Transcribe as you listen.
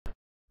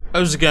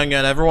How's it going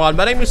on, everyone?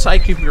 My name is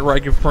your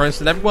Regular Prince,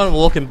 and everyone,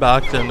 welcome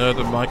back to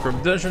another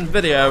Minecraft Dungeon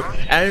video.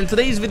 And in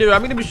today's video,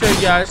 I'm going to be showing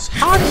you guys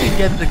how to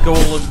get the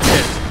Golem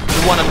Kit.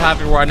 The one I'm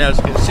having right now, as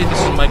you can see, this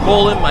is my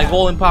Golem. My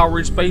Golem power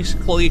is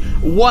basically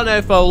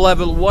 100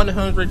 level,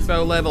 100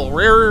 level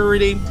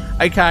rarity.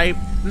 Okay,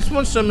 this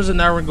one summons an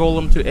Iron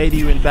Golem to aid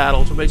you in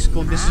battle. So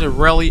basically, this is a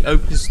really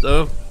OP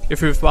stuff.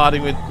 If you're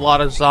fighting with a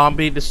lot of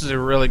zombies, this is a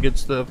really good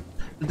stuff.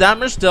 The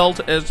damage dealt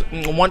is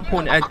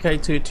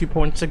 1.8k to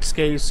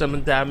 2.6k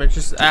summon damage.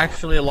 It's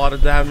actually a lot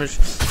of damage,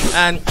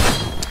 and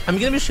I'm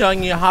gonna be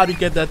showing you how to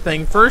get that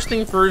thing. First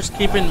thing first,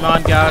 keep in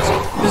mind, guys,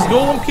 this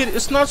Golem Kit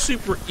is not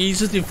super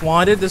easy to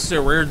find it. This is a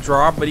rare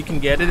drop, but you can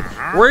get it.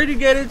 Where to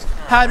get it,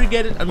 how to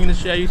get it, I'm gonna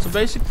show you. So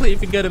basically,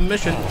 if you get a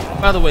mission,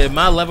 by the way,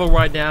 my level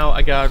right now,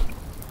 I get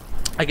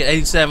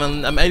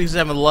 87. I'm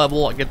 87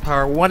 level. I get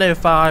power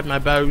 105. My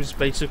bow is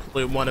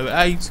basically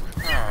 108.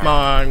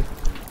 My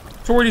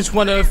sword is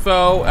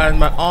 104, and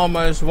my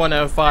armor is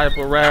 105.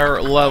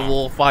 Rare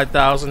level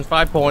 5,000,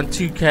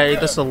 5.2k.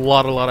 That's a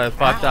lot of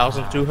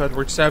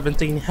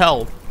 5,217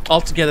 health.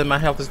 Altogether, my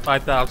health is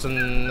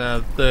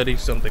 5,030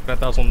 something,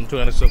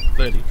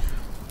 5,230.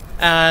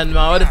 And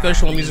my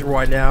artificial I'm using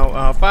right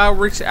now,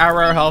 fireworks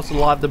arrow helps a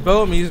lot. The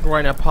bow I'm using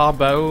right now, power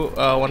bow,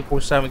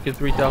 1.7 to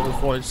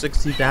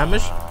 3,460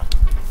 damage.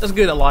 That's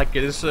good, I like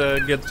it. It's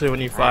good too when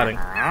you're fighting.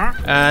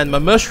 And my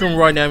mushroom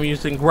right now I'm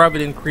using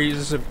gravity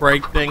increases a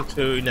break thing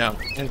to, you know,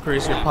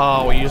 increase your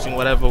power using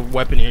whatever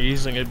weapon you're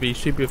using. It'd be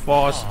super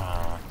fast.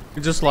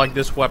 Just like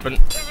this weapon.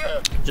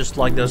 Just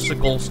like the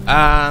sickles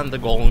and the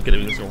Golem Kit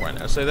I'm using right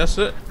now. So that's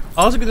it.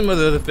 I also get them with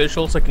the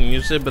officials, I can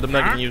use it, but I'm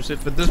not gonna use it.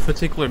 For this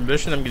particular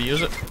mission, I'm gonna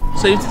use it.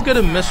 So you have to get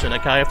a mission,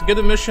 okay? You have to get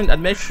a mission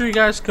and make sure you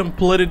guys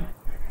completed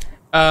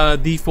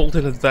default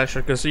in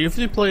adventure, because if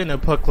you play in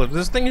Apocalypse,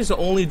 this thing is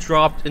only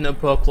dropped in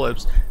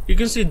Apocalypse. You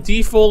can see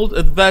default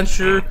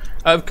adventure.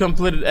 I've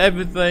completed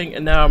everything,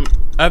 and now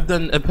I've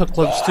done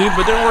Apocalypse too,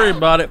 but don't worry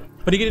about it.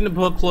 When you get in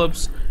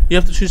Apocalypse, you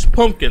have to choose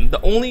Pumpkin.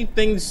 The only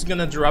thing this is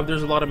gonna drop,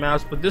 there's a lot of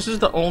maps, but this is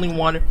the only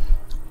one.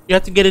 You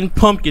have to get in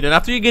Pumpkin, and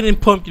after you get in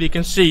Pumpkin, you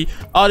can see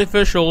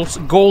Artificial's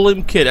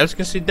Golem Kit. As you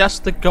can see, that's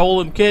the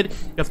Golem Kit.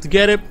 You have to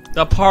get it.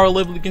 The power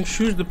level, you can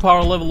choose the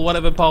power level,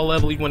 whatever power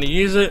level you want to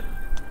use it.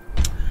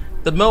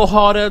 The more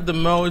harder, the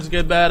more it's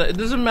get better. It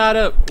doesn't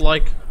matter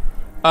like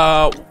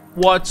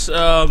what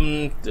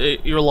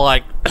you're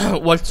like,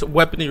 what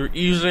weapon you're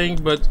using,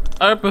 but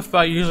I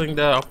prefer using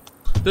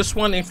this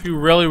one if you're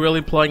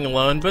really playing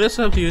alone. But it's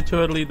up to you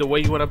totally the way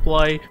you want to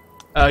play.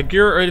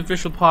 Gear,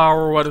 artificial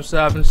power, what is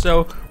happening.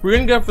 So we're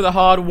gonna go for the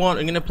hard one.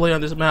 I'm gonna play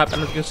on this map,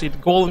 and as you can see, the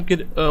Golem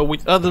Kit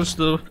with other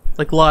stuff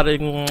like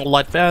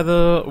light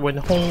feather, wind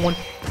horn.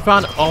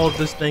 Found all of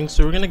these things.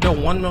 So we're gonna go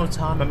one more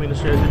time. I'm gonna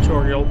share a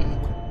tutorial.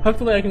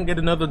 Hopefully I can get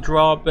another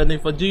drop, and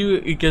if I do,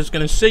 you guys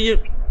gonna see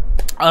it.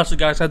 Also,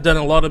 guys, I've done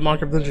a lot of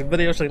Minecraft Dungeon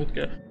videos, so you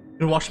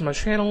can watch my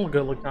channel.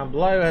 Go look down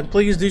below, and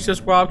please do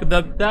subscribe,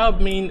 because that would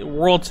mean the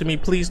world to me.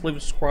 Please leave a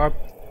subscribe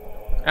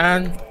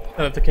and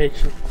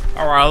notification.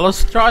 Alright,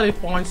 let's try to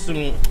find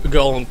some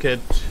Golem Kit.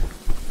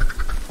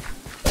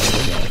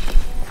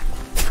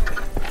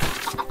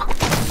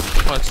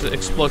 What's the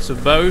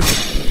explosive bow?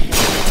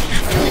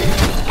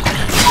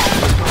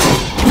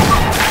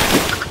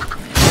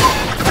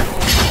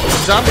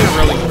 Zombies are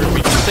really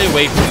creepy. Stay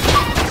away from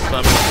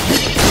them.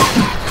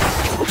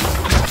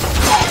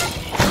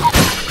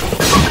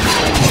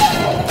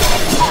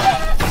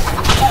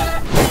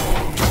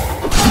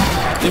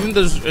 Even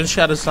those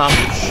shadow zombies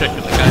shaking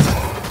the guy.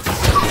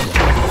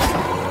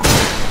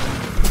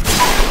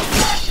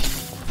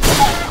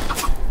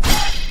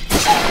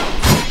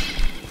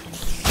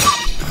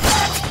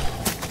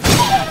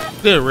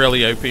 They're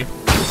really OP.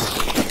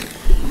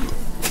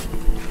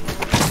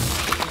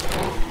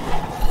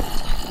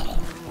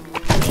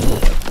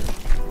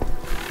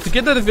 To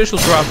get that official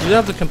drop, you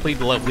have to complete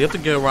the level. You have to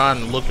go around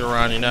and look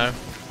around, you know.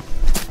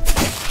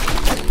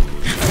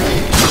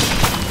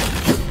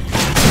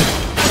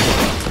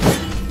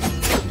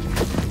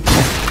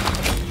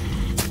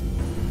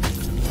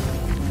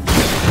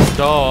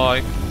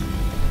 Die.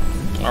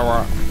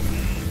 Alright.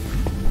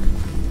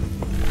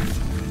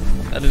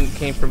 That didn't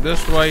came from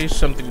this way.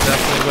 Something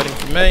definitely waiting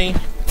for me.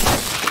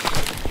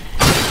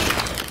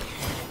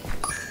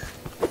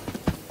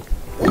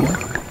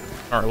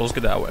 Alright, let's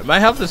get that way. My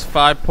health is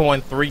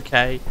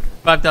 5.3k,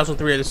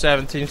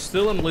 5,317.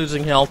 Still, I'm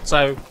losing health,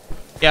 so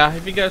yeah,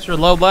 if you guys are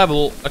low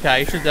level,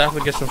 okay, you should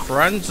definitely get some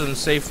friends and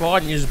save far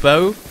and use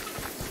bow.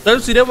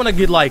 Those who don't want to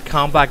get like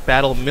combat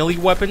battle melee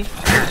weapon, you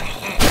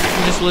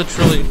just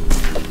literally.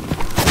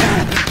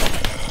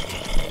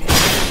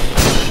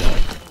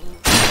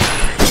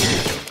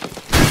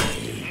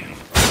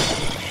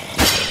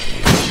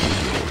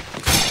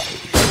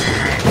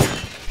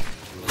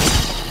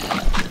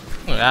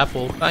 Oh,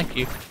 apple, thank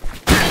you.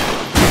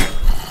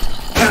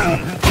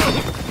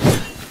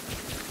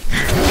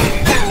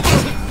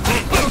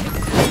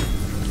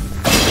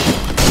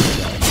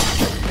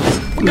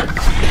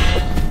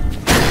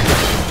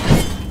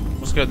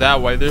 Let's go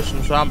that way. There's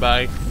some zombie.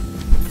 By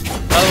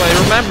the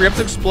way, remember you have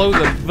to explode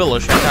the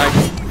village. Okay?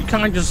 You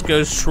can't just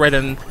go straight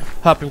and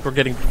hoping for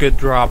getting good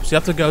drops. You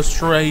have to go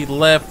straight,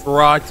 left,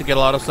 right to get a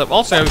lot of stuff.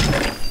 Also,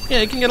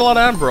 yeah, you can get a lot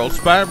of emeralds.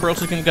 By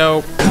emeralds, you can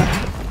go.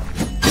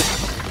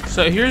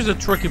 So here's the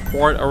tricky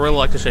part I really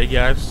like to show you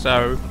guys.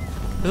 So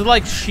it's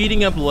like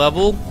sheeting up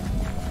level.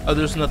 Oh,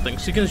 there's nothing.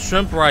 So you can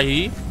jump right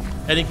here,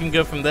 and you can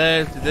go from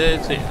there to there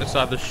to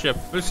inside the ship.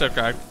 It's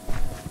okay.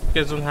 You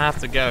guys don't have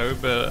to go,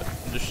 but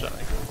I'm just showing.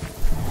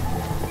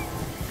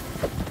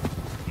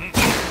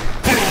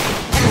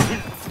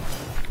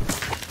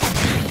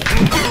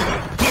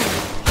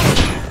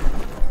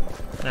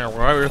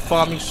 Alright, we're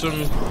farming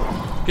some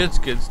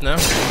goods now.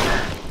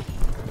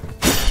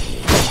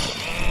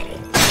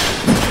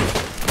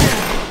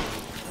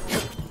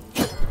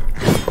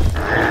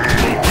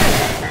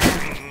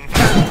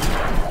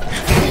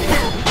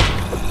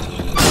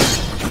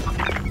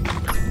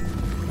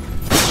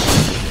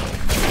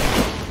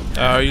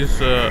 Oh,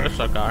 it's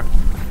okay.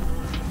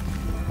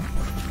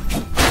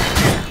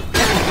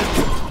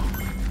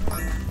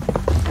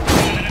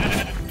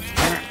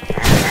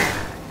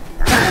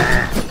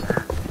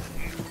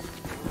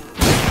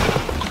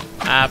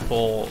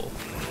 Apple.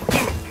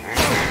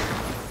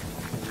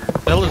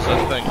 Hell is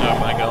that thing? Oh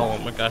my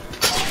golem, okay.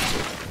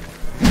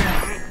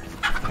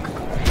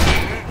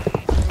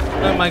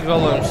 Oh my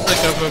golem,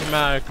 stick up with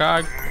my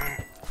card.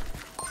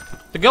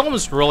 The golem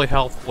is really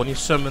helpful when you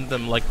summon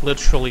them, like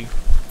literally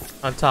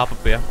on top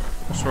of you.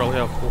 It's really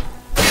helpful.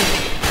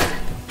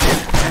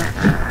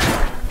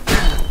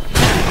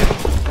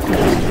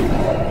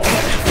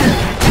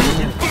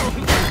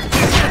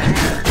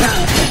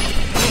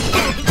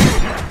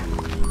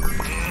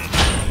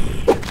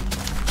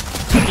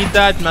 He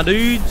died, my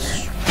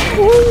dudes.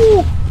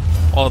 Woo!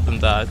 All of them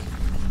died.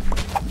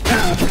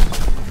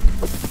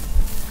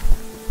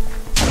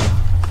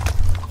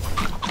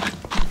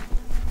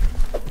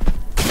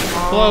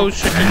 Hello,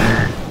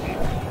 chicken.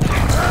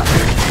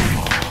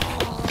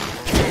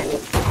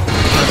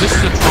 This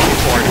is a tricky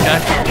part, okay?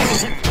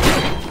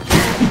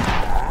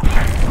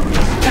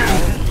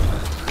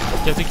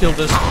 You have to kill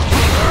this.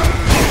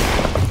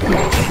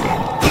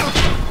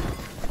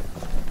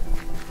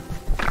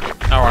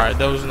 Alright,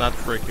 that was not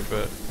freaky,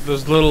 but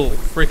those little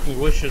freaking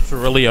wishes are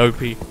really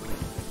OP.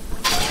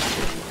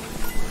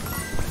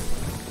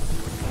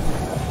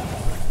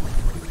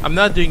 I'm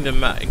not doing the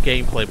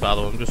gameplay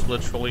battle, I'm just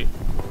literally...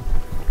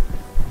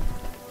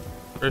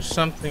 There's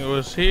something that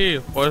was here.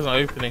 Why isn't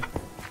it opening?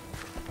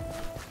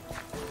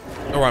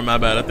 Alright, my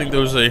bad. I think there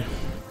was a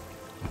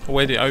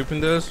way to open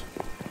this.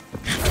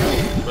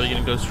 Are you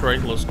gonna go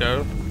straight? Let's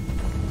go.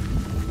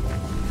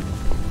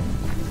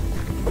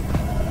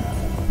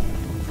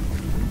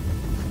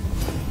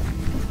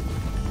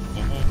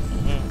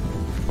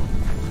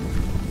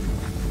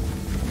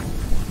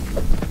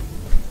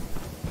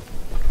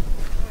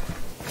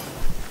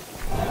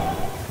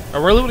 I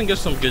really want to get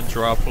some good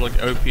drops,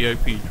 like OP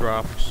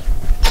drops.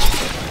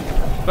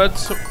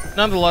 But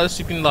nonetheless,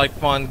 you can like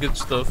find good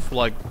stuff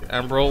like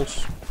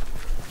emeralds.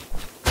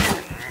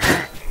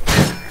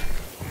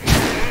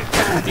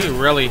 He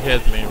really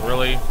hit me,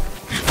 really.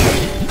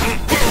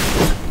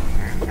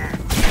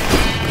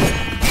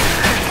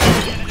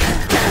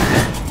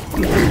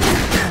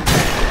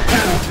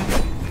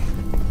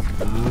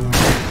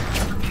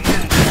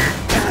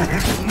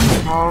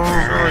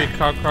 Sorry,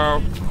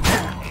 Coco.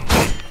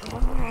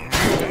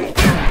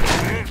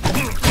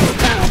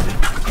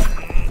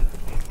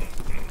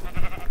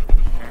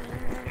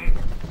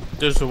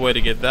 There's a way to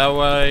get that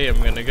way.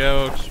 I'm gonna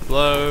go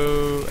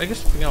explode. I guess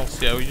something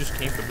else. Yeah, we just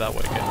came from that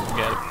way.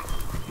 Forget it.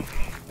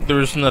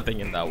 There's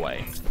nothing in that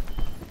way.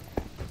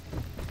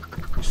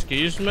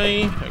 Excuse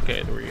me.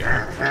 Okay, there we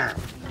go.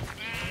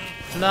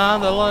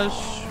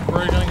 Nonetheless,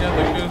 we're gonna get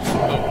the goose.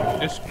 Oh,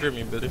 just screw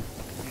me, buddy.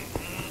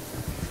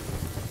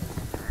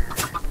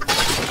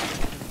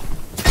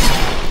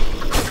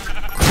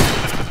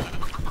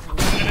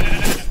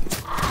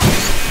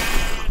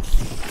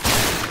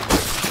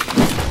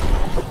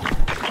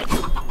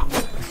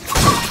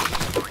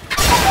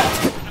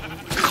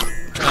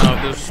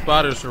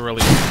 Spiders are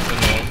really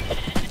annoying.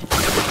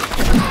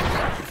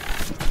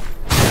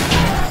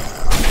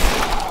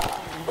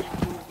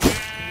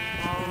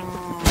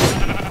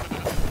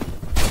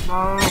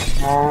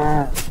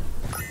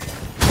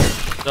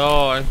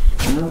 Die.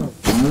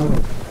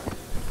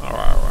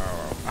 Alright.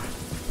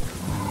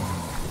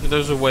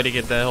 There's a way to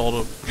get that hold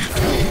of.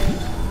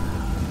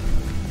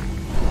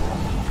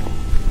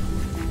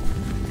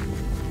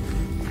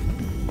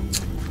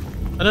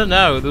 I don't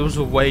know, there was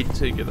a way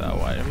to get that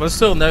way. But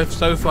still, no,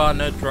 so far,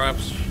 no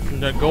drops,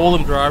 no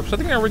golden drops. I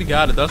think I already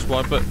got it, that's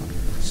why, but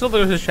still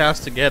there's a chance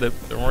to get it.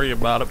 Don't worry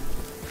about it.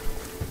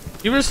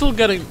 You were still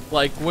getting,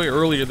 like, way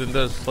earlier than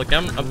this. Like,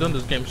 I've done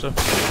this game, so.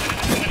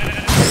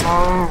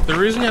 The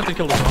reason you have to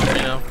kill the zombie,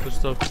 you know, this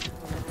stuff.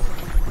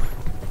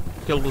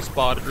 Kill the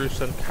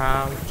spiders and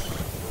cows.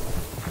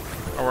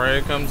 Alright,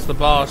 here comes the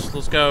boss.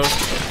 Let's go.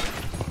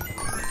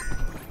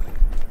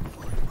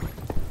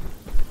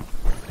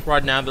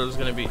 Right now, there's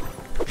gonna be.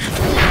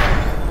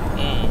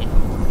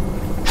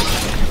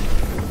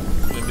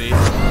 Maybe.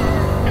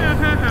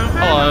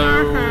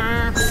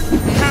 Hello.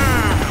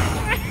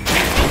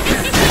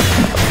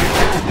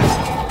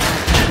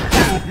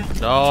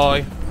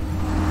 Die.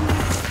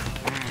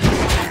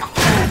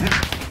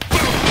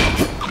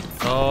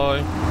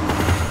 Die.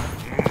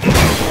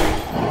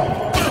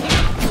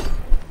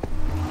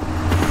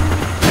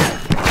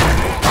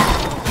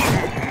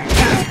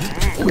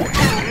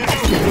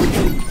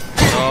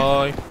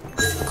 Die.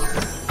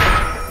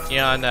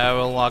 Yeah, I know,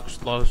 it unlocks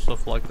a lot of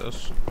stuff like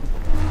this.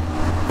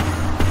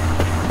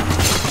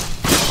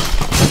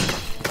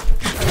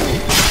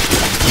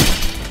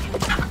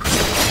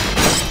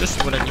 This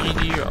is what I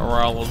need you,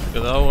 or I'll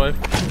go that way.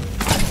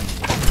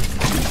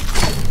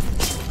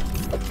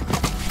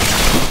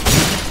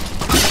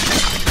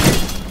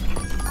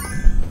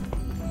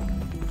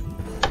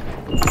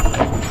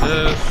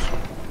 This.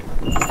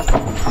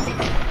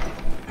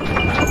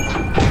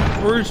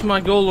 Where's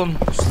my golem?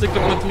 Stick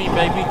it with me,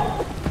 baby.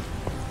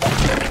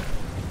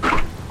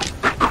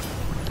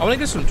 I want to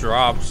get some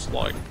drops,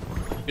 like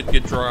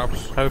good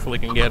drops. Hopefully,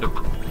 can get it.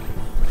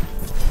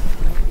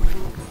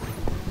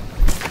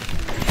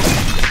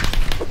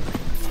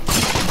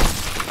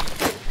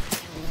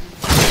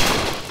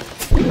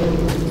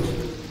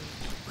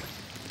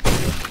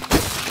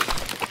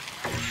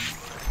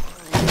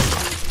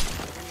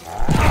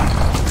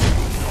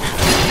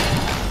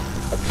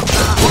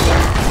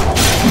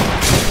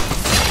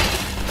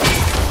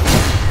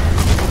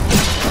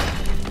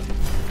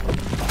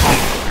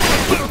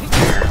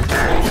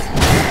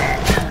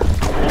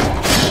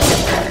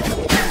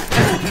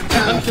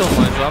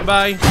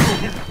 Bye.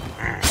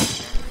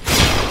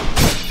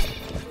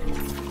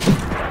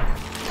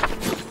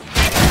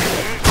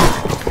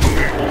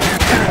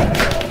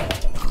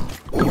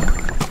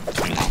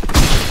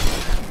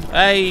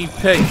 Hey,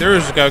 pig.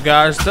 There's a go,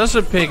 guys. That's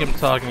a pig I'm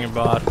talking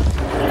about.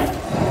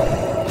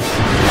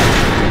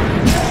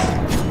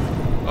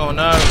 Oh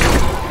no.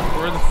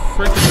 Where the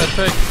frick is that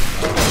pig?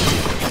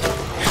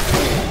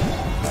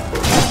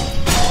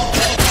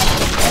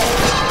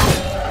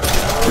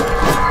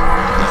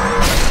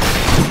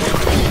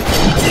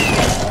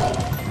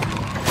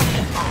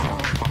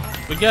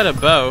 We got a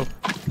bow.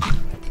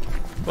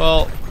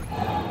 Well,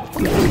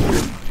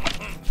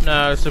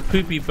 no, it's a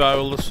poopy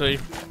bow. Let's see.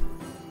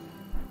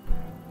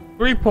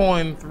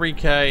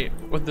 3.3k.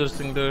 What this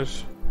thing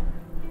does?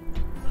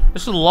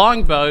 It's a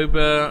long bow,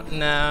 but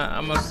nah,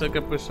 I'm gonna stick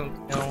up with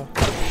something else.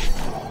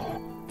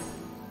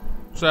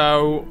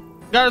 So,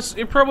 guys,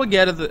 you probably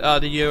get it, how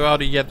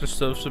to get this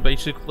stuff. So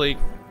basically,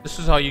 this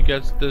is how you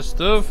get this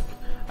stuff.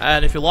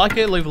 And if you like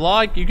it, leave a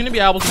like. You're gonna be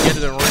able to get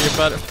it in really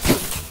better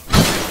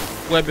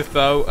way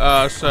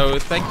before. So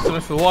thank you so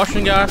much for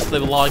watching, guys.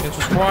 Leave a like and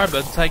subscribe,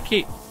 and take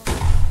care.